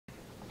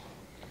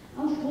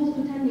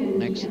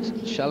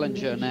Next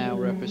challenger now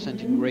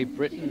representing Great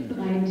Britain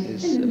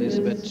is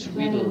Elizabeth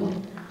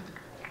Tweddle.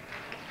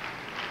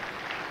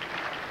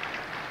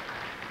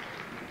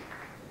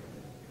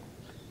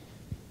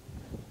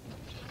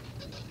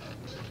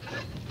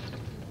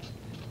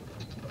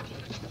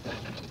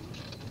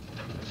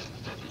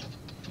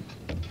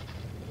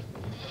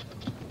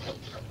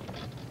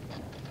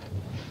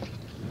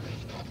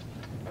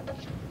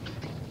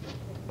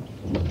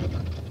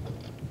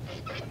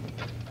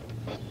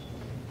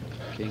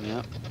 Picking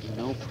up,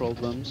 no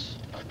problems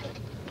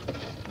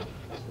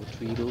for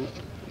Tweddle.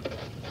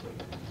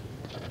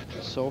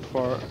 So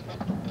far,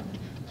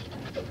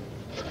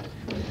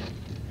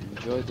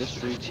 enjoyed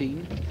this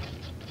routine.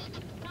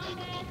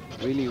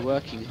 Really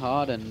working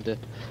hard and,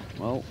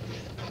 well,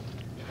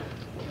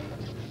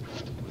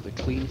 with a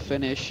clean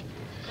finish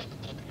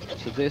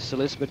to this,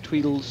 Elizabeth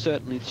Tweddle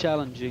certainly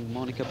challenging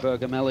Monica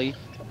Bergamelli.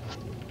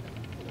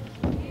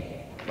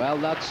 Well,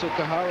 that's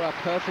Sukahara,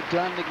 perfect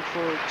landing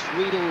for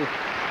Tweddle.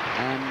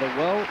 And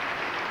well,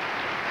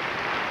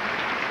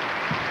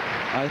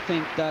 I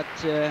think that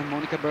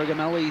Monica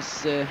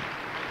Bergamelli's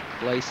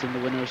place in the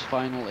winners'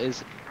 final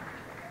is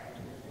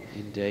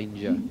in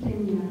danger.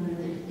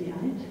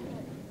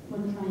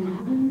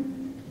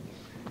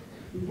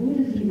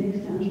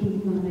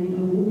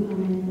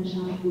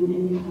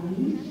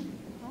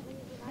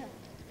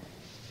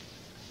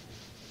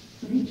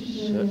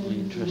 Certainly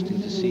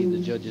interesting to see the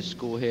judges'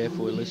 score here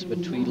for Elizabeth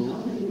Tweddle.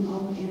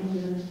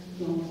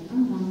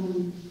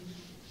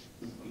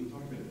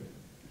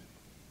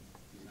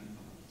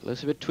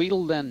 Elizabeth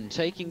Tweddle then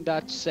taking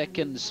that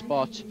second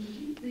spot,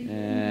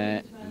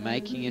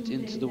 making it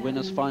into the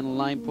winners' final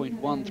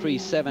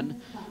 9.137.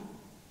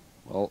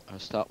 Well, her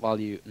start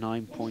value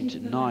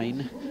 9.9,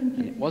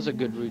 and it was a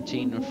good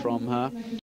routine from her.